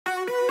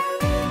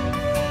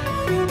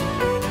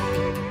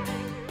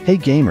Hey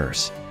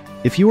gamers!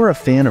 If you are a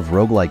fan of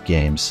roguelike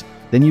games,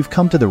 then you've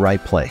come to the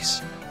right place.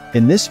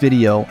 In this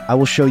video, I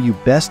will show you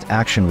best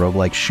action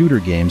roguelike shooter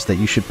games that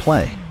you should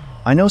play.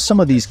 I know some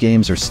of these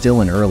games are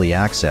still in early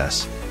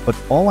access, but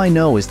all I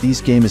know is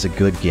these game is a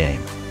good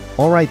game.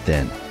 Alright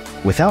then,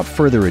 without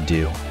further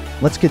ado,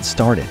 let's get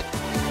started.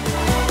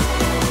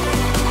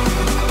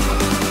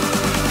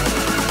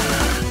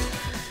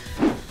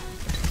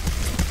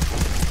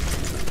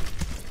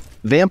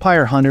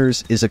 Vampire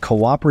Hunters is a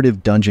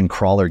cooperative dungeon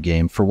crawler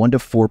game for 1 to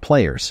 4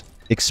 players,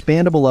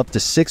 expandable up to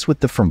 6 with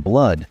the From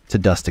Blood to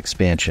Dust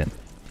expansion.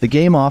 The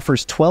game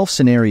offers 12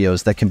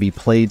 scenarios that can be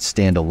played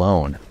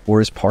standalone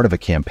or as part of a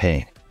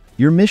campaign.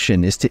 Your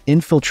mission is to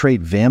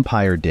infiltrate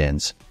vampire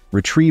dens,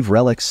 retrieve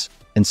relics,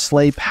 and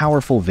slay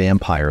powerful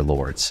vampire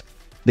lords.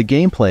 The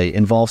gameplay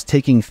involves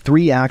taking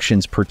 3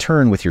 actions per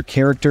turn with your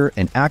character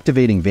and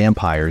activating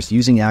vampires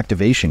using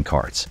activation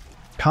cards.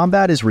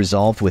 Combat is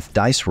resolved with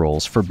dice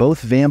rolls for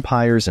both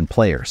vampires and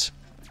players.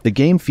 The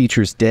game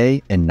features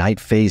day and night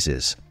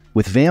phases,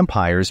 with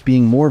vampires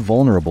being more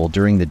vulnerable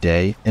during the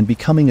day and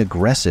becoming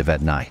aggressive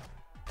at night.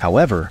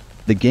 However,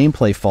 the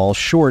gameplay falls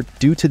short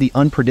due to the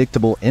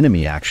unpredictable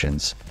enemy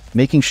actions,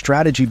 making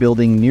strategy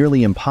building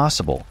nearly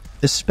impossible,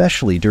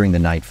 especially during the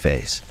night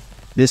phase.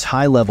 This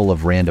high level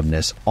of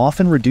randomness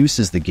often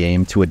reduces the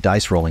game to a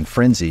dice-rolling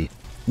frenzy,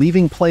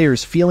 leaving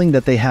players feeling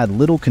that they had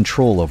little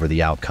control over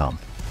the outcome.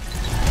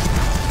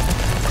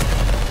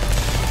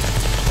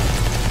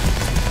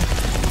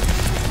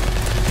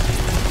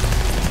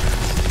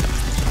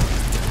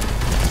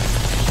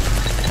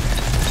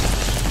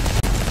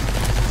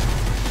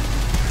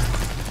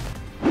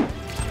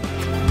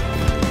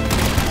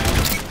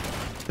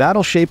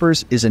 Battle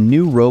Shapers is a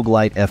new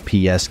roguelite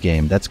FPS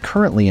game that's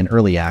currently in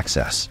early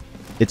access.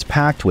 It's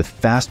packed with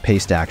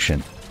fast-paced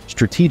action,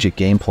 strategic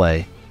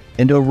gameplay,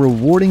 and a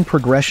rewarding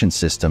progression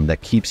system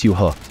that keeps you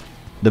hooked.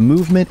 The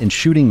movement and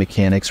shooting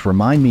mechanics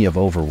remind me of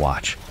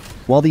Overwatch,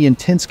 while the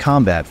intense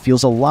combat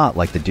feels a lot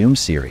like the Doom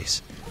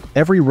series.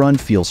 Every run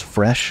feels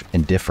fresh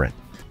and different.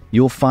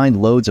 You'll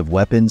find loads of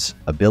weapons,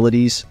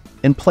 abilities,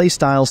 and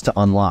playstyles to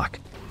unlock,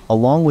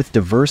 along with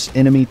diverse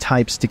enemy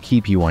types to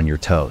keep you on your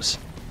toes.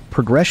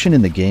 Progression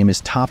in the game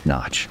is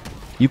top-notch.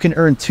 You can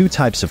earn 2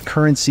 types of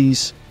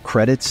currencies,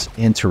 credits,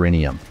 and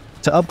Terrenium,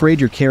 to upgrade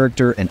your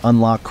character and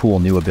unlock cool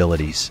new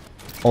abilities.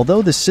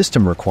 Although the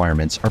system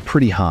requirements are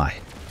pretty high,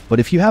 but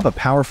if you have a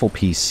powerful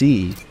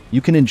PC, you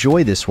can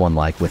enjoy this one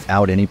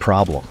without any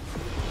problem.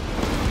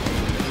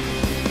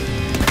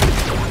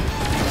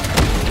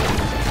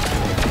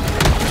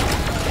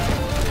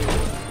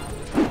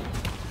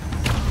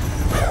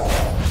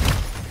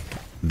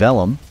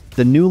 Vellum,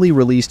 the newly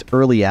released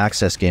early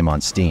access game on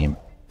Steam,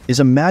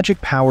 is a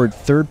magic-powered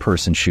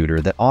third-person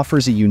shooter that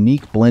offers a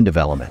unique blend of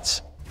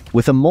elements.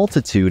 With a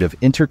multitude of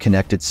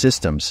interconnected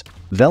systems,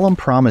 Vellum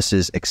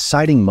promises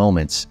exciting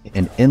moments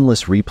and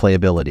endless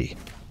replayability.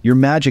 Your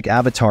magic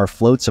avatar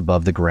floats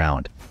above the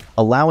ground,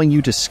 allowing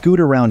you to scoot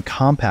around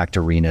compact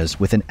arenas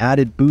with an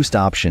added boost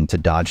option to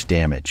dodge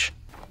damage.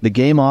 The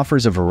game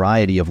offers a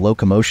variety of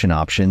locomotion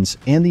options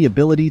and the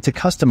ability to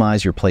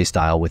customize your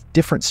playstyle with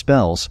different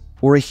spells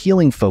or a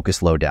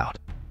healing-focused loadout.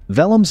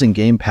 Vellum's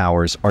in-game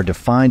powers are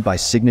defined by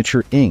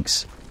signature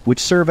inks, which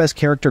serve as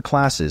character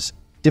classes,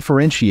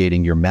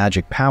 differentiating your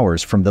magic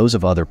powers from those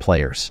of other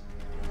players.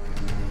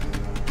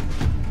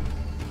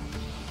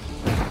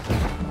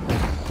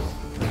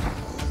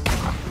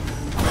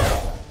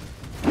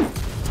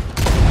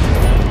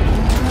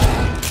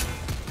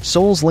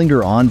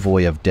 Soulslinger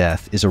Envoy of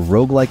Death is a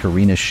roguelike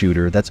arena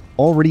shooter that's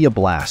already a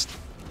blast,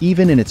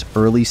 even in its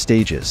early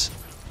stages.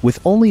 With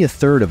only a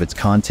third of its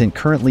content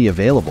currently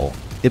available,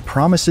 it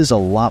promises a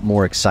lot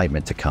more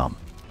excitement to come.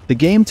 The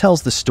game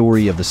tells the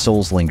story of the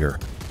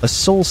Soulslinger, a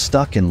soul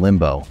stuck in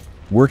limbo,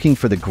 working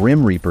for the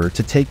Grim Reaper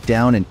to take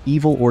down an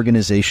evil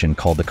organization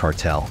called the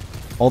Cartel.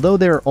 Although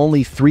there are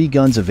only 3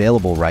 guns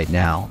available right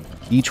now,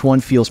 each one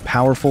feels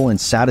powerful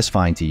and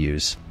satisfying to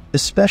use,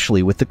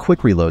 especially with the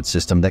quick reload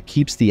system that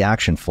keeps the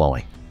action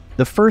flowing.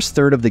 The first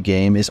third of the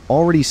game is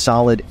already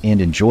solid and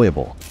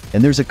enjoyable,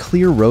 and there's a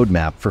clear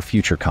roadmap for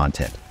future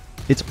content.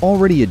 It's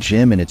already a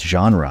gem in its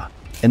genre,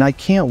 and I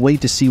can't wait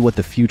to see what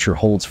the future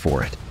holds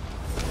for it.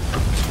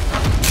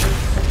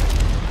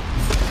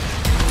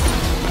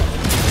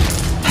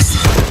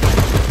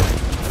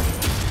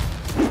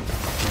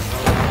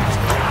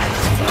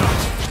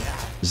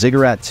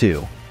 Ziggurat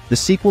 2, the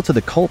sequel to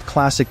the cult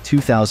classic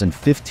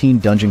 2015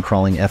 dungeon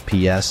crawling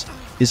FPS,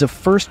 is a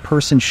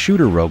first-person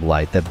shooter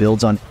roguelite that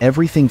builds on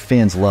everything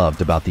fans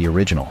loved about the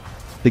original.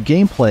 The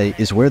gameplay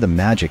is where the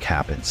magic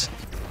happens.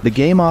 The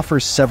game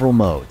offers several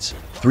modes,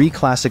 3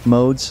 classic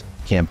modes,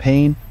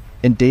 campaign,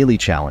 and daily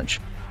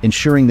challenge,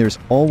 ensuring there's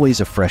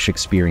always a fresh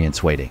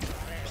experience waiting.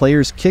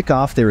 Players kick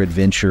off their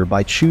adventure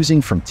by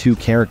choosing from 2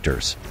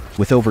 characters,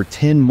 with over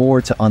 10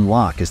 more to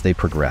unlock as they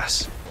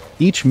progress.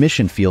 Each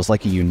mission feels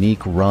like a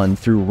unique run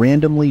through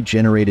randomly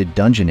generated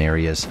dungeon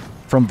areas,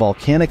 from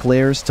volcanic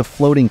lairs to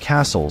floating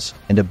castles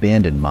and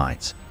abandoned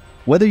mines.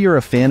 Whether you're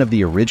a fan of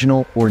the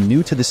original or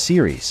new to the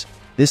series,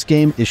 This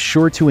game is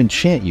sure to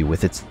enchant you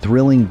with its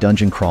thrilling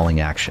dungeon crawling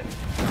action.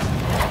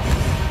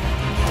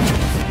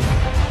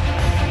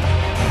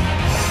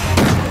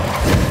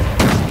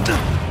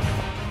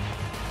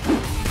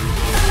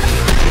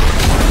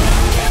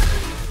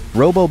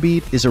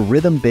 RoboBeat is a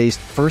rhythm-based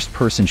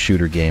first-person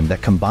shooter game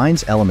that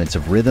combines elements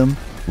of rhythm,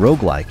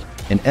 roguelike,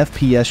 and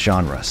FPS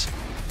genres.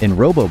 In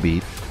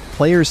RoboBeat,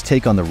 players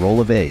take on the role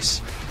of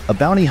Ace, a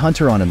bounty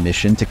hunter on a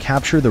mission to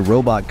capture the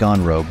robot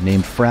gone rogue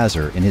named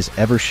Frazer in his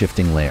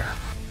ever-shifting lair.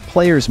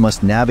 Players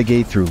must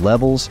navigate through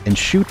levels and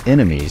shoot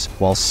enemies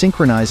while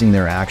synchronizing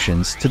their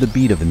actions to the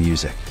beat of the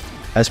music.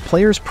 As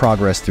players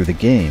progress through the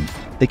game,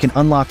 they can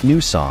unlock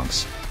new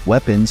songs,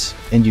 weapons,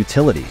 and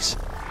utilities.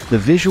 The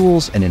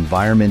visuals and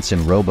environments in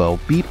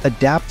RoboBeat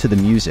adapt to the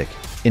music,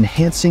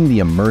 enhancing the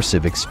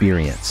immersive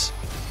experience.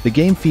 The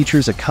game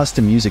features a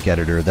custom music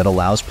editor that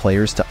allows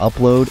players to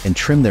upload and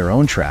trim their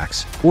own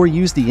tracks, or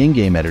use the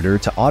in-game editor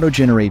to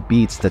auto-generate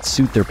beats that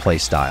suit their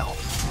playstyle.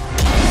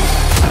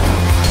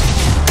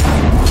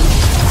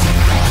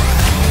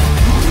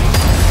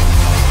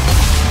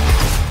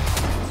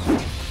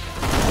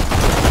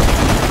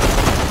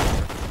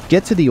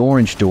 Get to the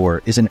Orange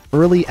Door is an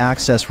early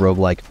access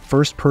roguelike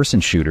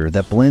first-person shooter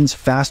that blends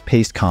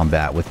fast-paced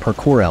combat with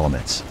parkour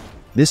elements.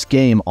 This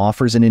game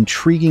offers an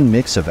intriguing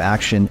mix of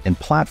action and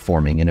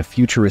platforming in a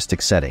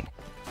futuristic setting.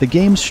 The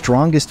game's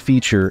strongest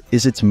feature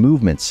is its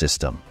movement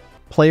system.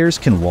 Players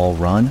can wall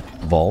run,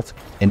 vault,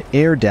 and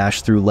air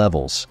dash through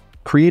levels,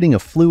 creating a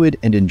fluid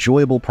and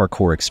enjoyable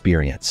parkour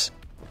experience.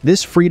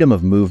 This freedom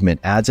of movement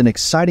adds an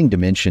exciting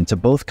dimension to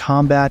both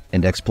combat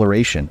and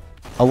exploration,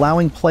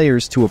 allowing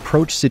players to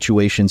approach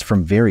situations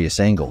from various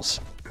angles.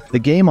 The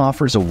game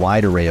offers a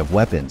wide array of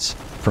weapons,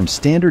 from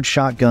standard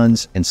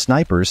shotguns and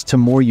snipers to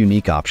more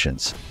unique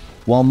options.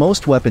 While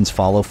most weapons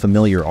follow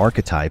familiar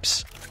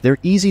archetypes, they're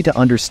easy to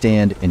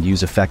understand and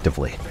use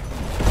effectively.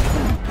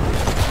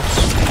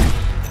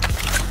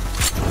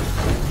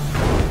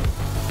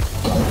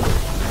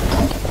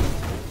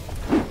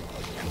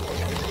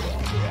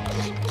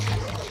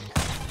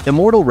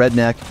 Immortal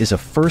Redneck is a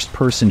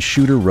first-person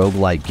shooter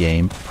roguelike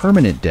game,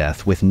 permanent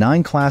death with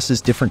 9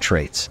 classes different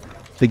traits.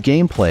 The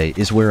gameplay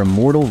is where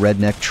Immortal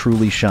Redneck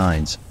truly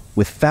shines,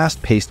 with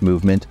fast-paced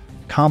movement,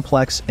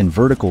 complex and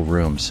vertical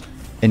rooms,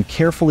 and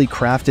carefully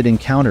crafted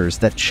encounters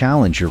that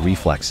challenge your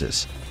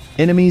reflexes.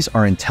 Enemies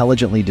are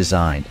intelligently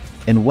designed,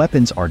 and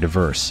weapons are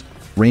diverse,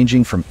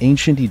 ranging from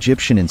ancient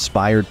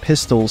Egyptian-inspired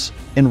pistols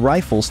and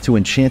rifles to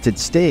enchanted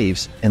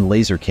staves and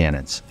laser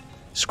cannons.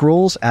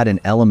 Scrolls add an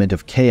element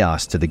of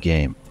chaos to the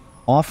game,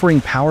 offering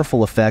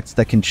powerful effects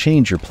that can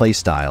change your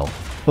playstyle,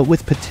 but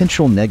with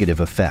potential negative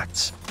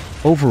effects.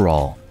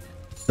 Overall,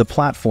 the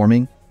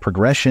platforming,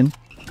 progression,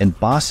 and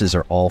bosses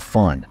are all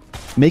fun,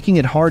 making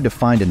it hard to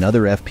find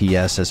another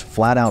FPS as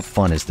flat-out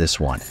fun as this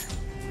one.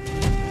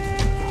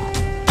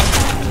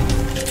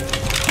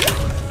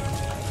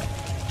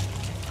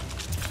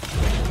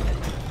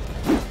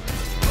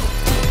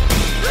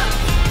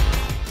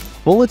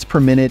 Bullets Per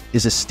Minute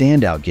is a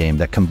standout game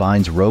that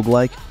combines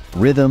roguelike,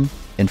 rhythm,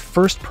 and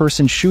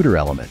first-person shooter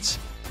elements.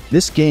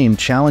 This game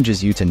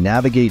challenges you to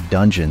navigate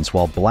dungeons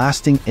while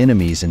blasting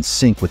enemies in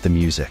sync with the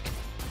music.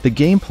 The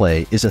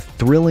gameplay is a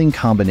thrilling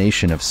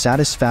combination of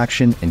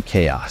satisfaction and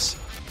chaos.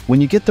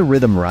 When you get the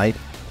rhythm right,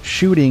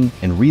 shooting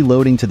and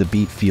reloading to the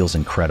beat feels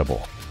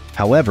incredible.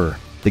 However,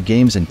 the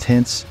game's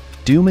intense,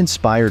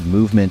 Doom-inspired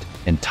movement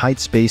and tight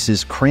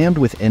spaces crammed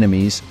with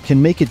enemies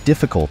can make it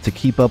difficult to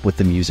keep up with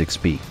the music's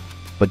beat.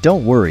 But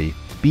don't worry,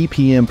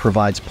 BPM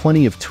provides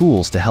plenty of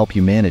tools to help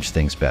you manage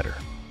things better.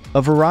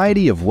 A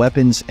variety of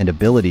weapons and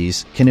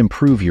abilities can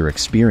improve your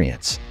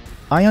experience.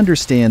 I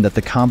understand that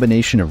the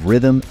combination of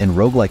rhythm and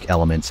roguelike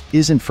elements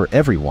isn't for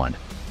everyone,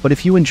 but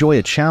if you enjoy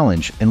a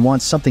challenge and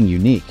want something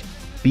unique,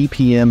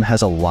 BPM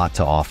has a lot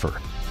to offer.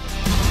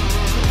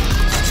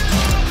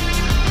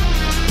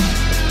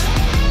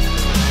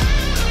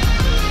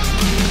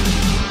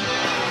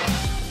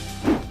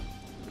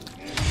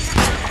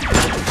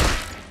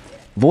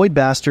 Void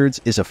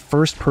Bastards is a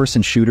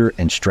first-person shooter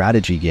and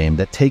strategy game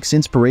that takes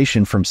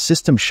inspiration from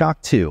System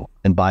Shock 2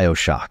 and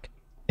BioShock.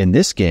 In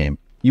this game,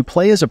 you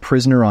play as a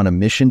prisoner on a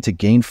mission to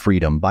gain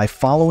freedom by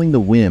following the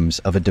whims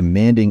of a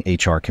demanding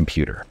HR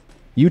computer.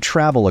 You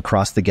travel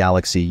across the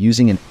galaxy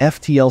using an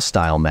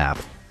FTL-style map,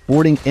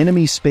 boarding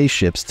enemy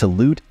spaceships to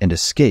loot and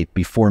escape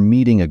before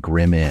meeting a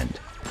grim end.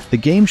 The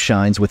game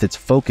shines with its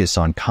focus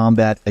on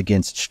combat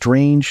against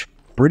strange,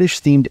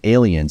 British-themed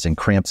aliens in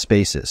cramped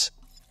spaces.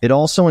 It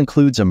also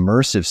includes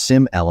immersive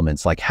sim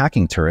elements like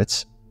hacking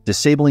turrets,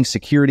 disabling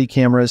security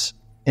cameras,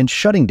 and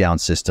shutting down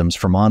systems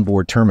from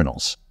onboard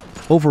terminals.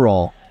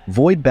 Overall,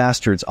 Void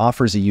Bastards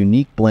offers a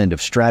unique blend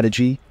of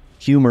strategy,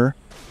 humor,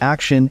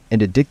 action,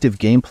 and addictive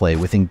gameplay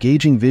with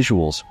engaging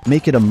visuals,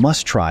 make it a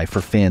must-try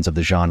for fans of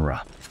the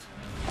genre.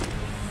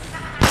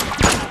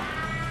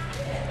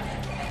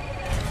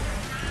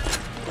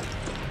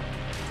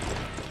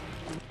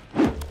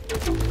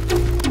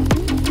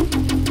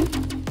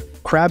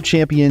 Crab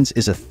Champions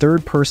is a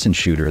third-person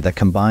shooter that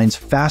combines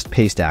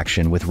fast-paced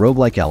action with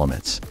roguelike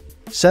elements.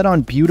 Set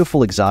on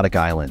beautiful exotic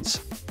islands,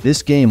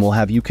 This game will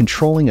have you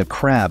controlling a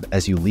crab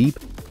as you leap,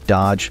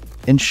 dodge,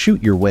 and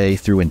shoot your way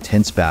through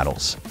intense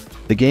battles.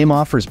 The game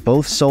offers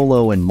both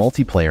solo and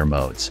multiplayer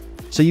modes,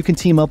 so you can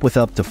team up with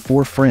up to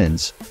 4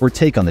 friends or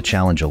take on the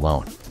challenge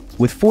alone.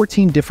 With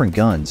 14 different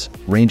guns,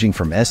 ranging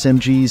from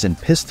SMGs and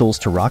pistols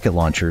to rocket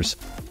launchers,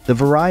 the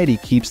variety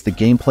keeps the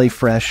gameplay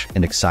fresh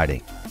and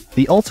exciting.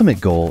 The ultimate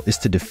goal is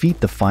to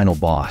defeat the final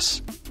boss,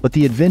 but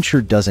the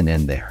adventure doesn't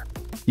end there.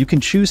 You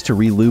can choose to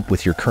re-loop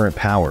with your current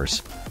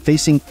powers,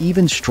 facing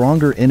even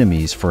stronger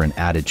enemies for an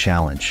added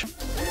challenge.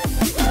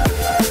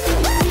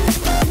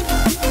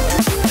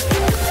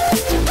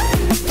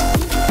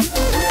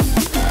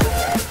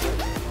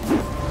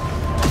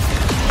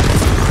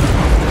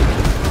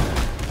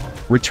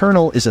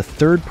 Returnal is a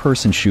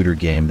third-person shooter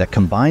game that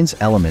combines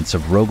elements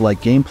of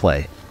roguelike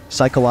gameplay,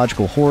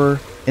 psychological horror,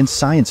 and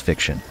science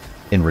fiction.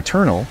 In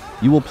Returnal,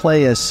 you will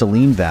play as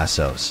Celine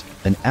Vassos,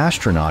 an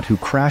astronaut who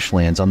crash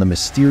lands on the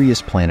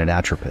mysterious planet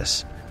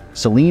Atropos.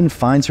 Celine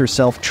finds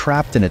herself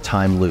trapped in a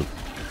time loop,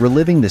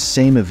 reliving the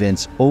same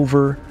events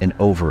over and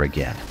over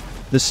again.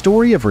 The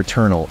story of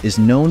Returnal is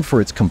known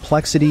for its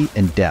complexity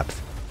and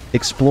depth,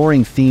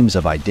 exploring themes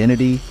of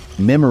identity,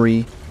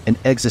 memory, and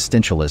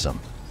existentialism.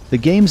 The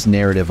game's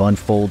narrative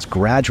unfolds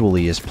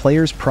gradually as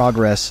players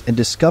progress and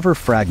discover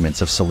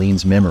fragments of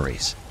Celine's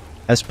memories.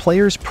 As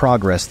players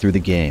progress through the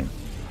game,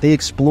 they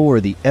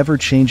explore the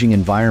ever-changing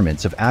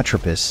environments of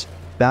Atropos,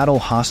 battle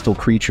hostile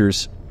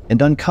creatures,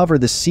 and uncover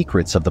the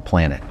secrets of the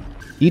planet.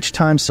 Each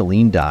time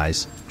Celine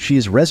dies, she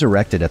is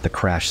resurrected at the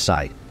crash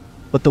site,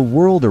 but the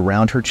world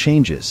around her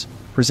changes,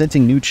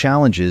 presenting new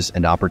challenges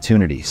and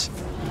opportunities.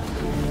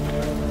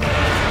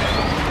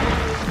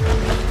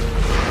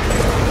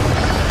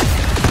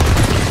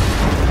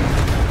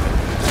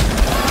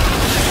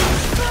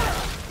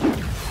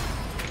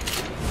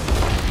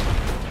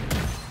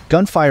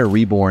 Gunfire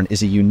Reborn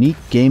is a unique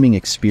gaming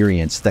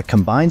experience that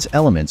combines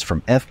elements from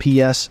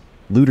FPS,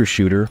 looter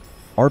shooter,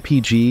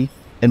 RPG,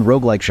 and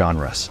roguelike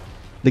genres.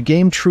 The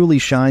game truly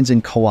shines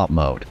in co-op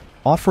mode,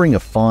 offering a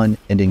fun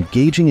and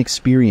engaging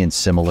experience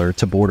similar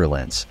to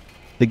Borderlands.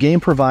 The game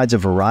provides a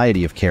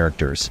variety of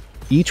characters,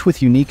 each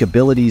with unique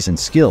abilities and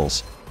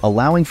skills,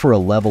 allowing for a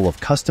level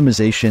of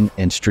customization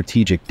and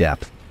strategic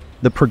depth.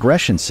 The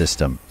progression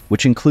system,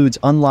 which includes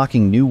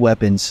unlocking new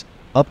weapons,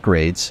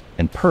 upgrades,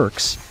 and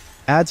perks,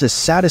 adds a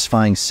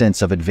satisfying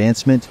sense of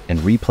advancement and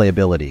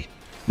replayability.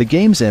 The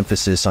game's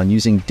emphasis on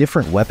using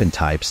different weapon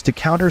types to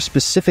counter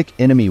specific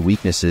enemy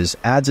weaknesses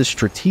adds a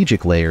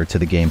strategic layer to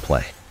the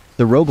gameplay.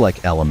 The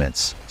roguelike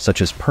elements,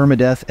 such as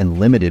permadeath and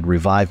limited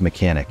revive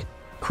mechanic,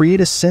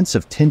 create a sense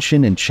of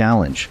tension and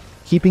challenge,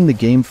 keeping the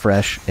game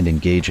fresh and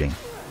engaging.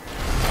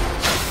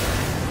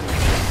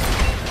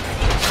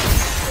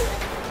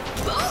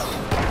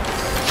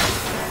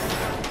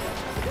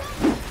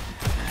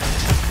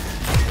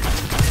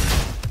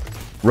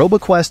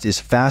 RoboQuest is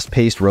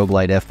fast-paced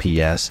roguelite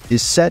FPS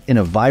is set in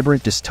a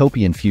vibrant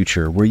dystopian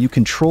future where you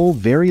control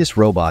various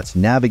robots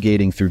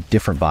navigating through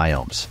different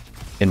biomes.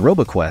 In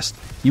RoboQuest,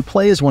 you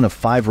play as one of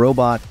 5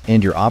 robots,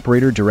 and your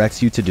operator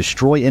directs you to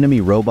destroy enemy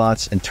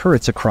robots and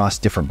turrets across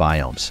different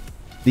biomes.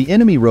 The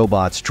enemy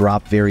robots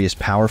drop various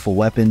powerful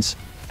weapons,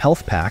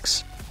 health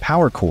packs,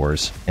 power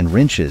cores, and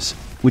wrenches,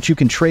 which you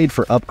can trade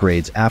for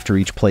upgrades after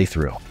each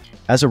playthrough.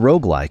 As a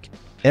roguelike,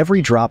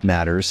 every drop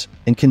matters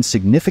and can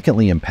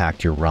significantly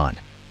impact your run.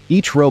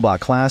 Each robot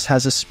class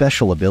has a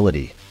special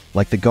ability,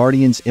 like the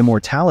Guardian's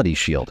Immortality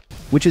Shield,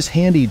 which is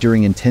handy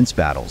during intense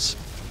battles.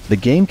 The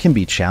game can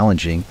be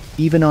challenging,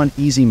 even on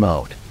easy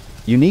mode.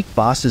 Unique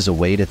bosses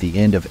await at the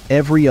end of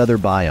every other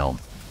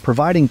biome,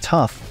 providing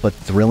tough but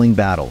thrilling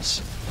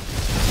battles.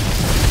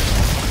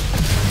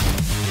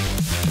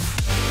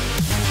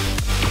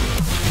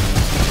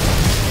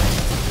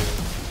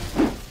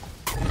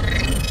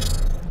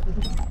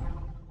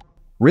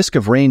 Risk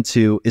of Rain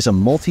 2 is a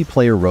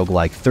multiplayer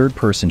roguelike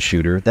third-person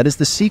shooter that is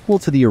the sequel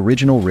to the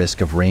original Risk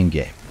of Rain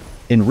game.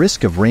 In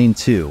Risk of Rain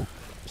 2,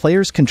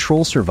 players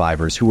control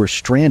survivors who are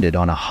stranded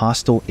on a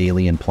hostile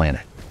alien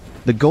planet.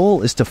 The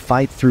goal is to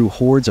fight through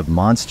hordes of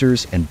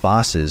monsters and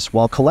bosses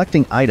while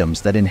collecting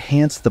items that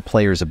enhance the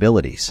player's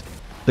abilities.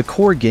 The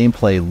core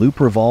gameplay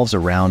loop revolves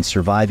around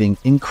surviving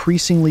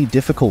increasingly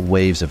difficult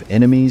waves of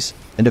enemies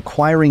and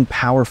acquiring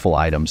powerful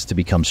items to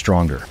become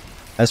stronger.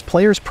 As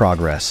players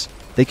progress,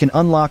 they can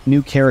unlock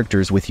new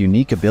characters with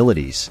unique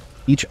abilities,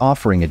 each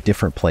offering a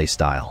different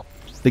playstyle.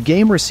 The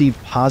game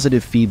received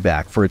positive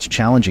feedback for its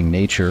challenging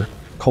nature,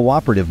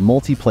 cooperative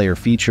multiplayer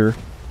feature,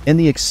 and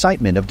the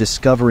excitement of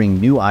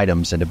discovering new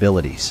items and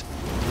abilities.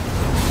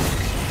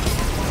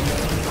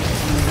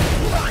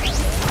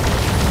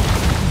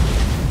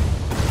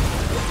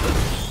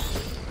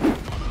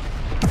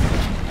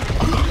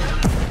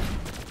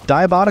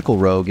 Diabolical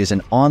Rogue is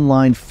an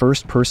online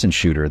first-person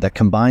shooter that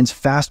combines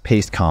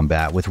fast-paced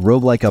combat with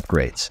roguelike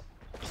upgrades.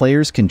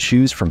 Players can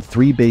choose from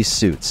 3 base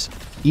suits,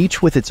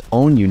 each with its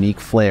own unique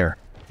flair,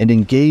 and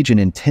engage in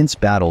intense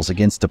battles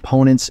against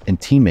opponents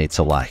and teammates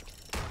alike.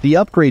 The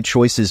upgrade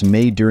choices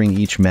made during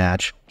each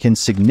match can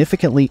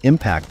significantly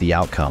impact the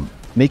outcome,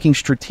 making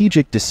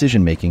strategic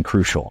decision-making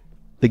crucial.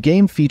 The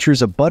game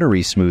features a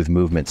buttery smooth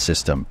movement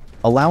system,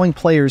 allowing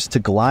players to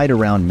glide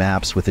around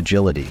maps with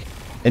agility.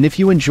 And if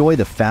you enjoy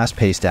the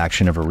fast-paced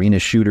action of arena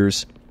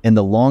shooters and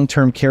the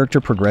long-term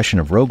character progression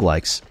of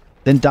roguelikes,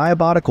 then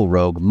Diabolical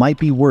Rogue might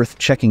be worth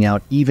checking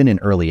out even in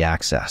early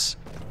access.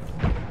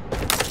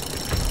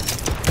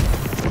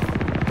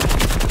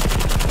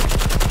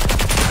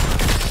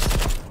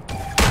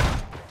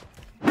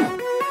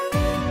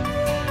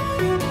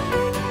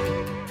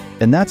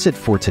 And that's it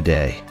for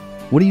today.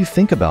 What do you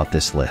think about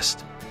this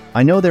list?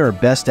 I know there are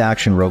best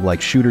action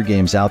roguelike shooter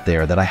games out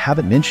there that I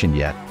haven't mentioned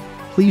yet.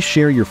 Please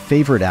share your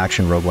favorite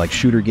action roguelike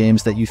shooter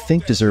games that you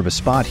think deserve a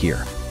spot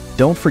here.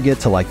 Don't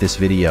forget to like this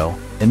video,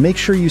 and make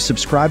sure you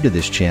subscribe to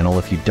this channel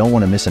if you don't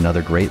want to miss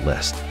another great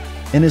list.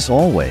 And as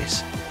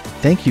always,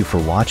 thank you for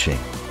watching,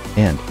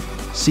 and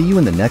see you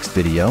in the next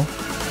video.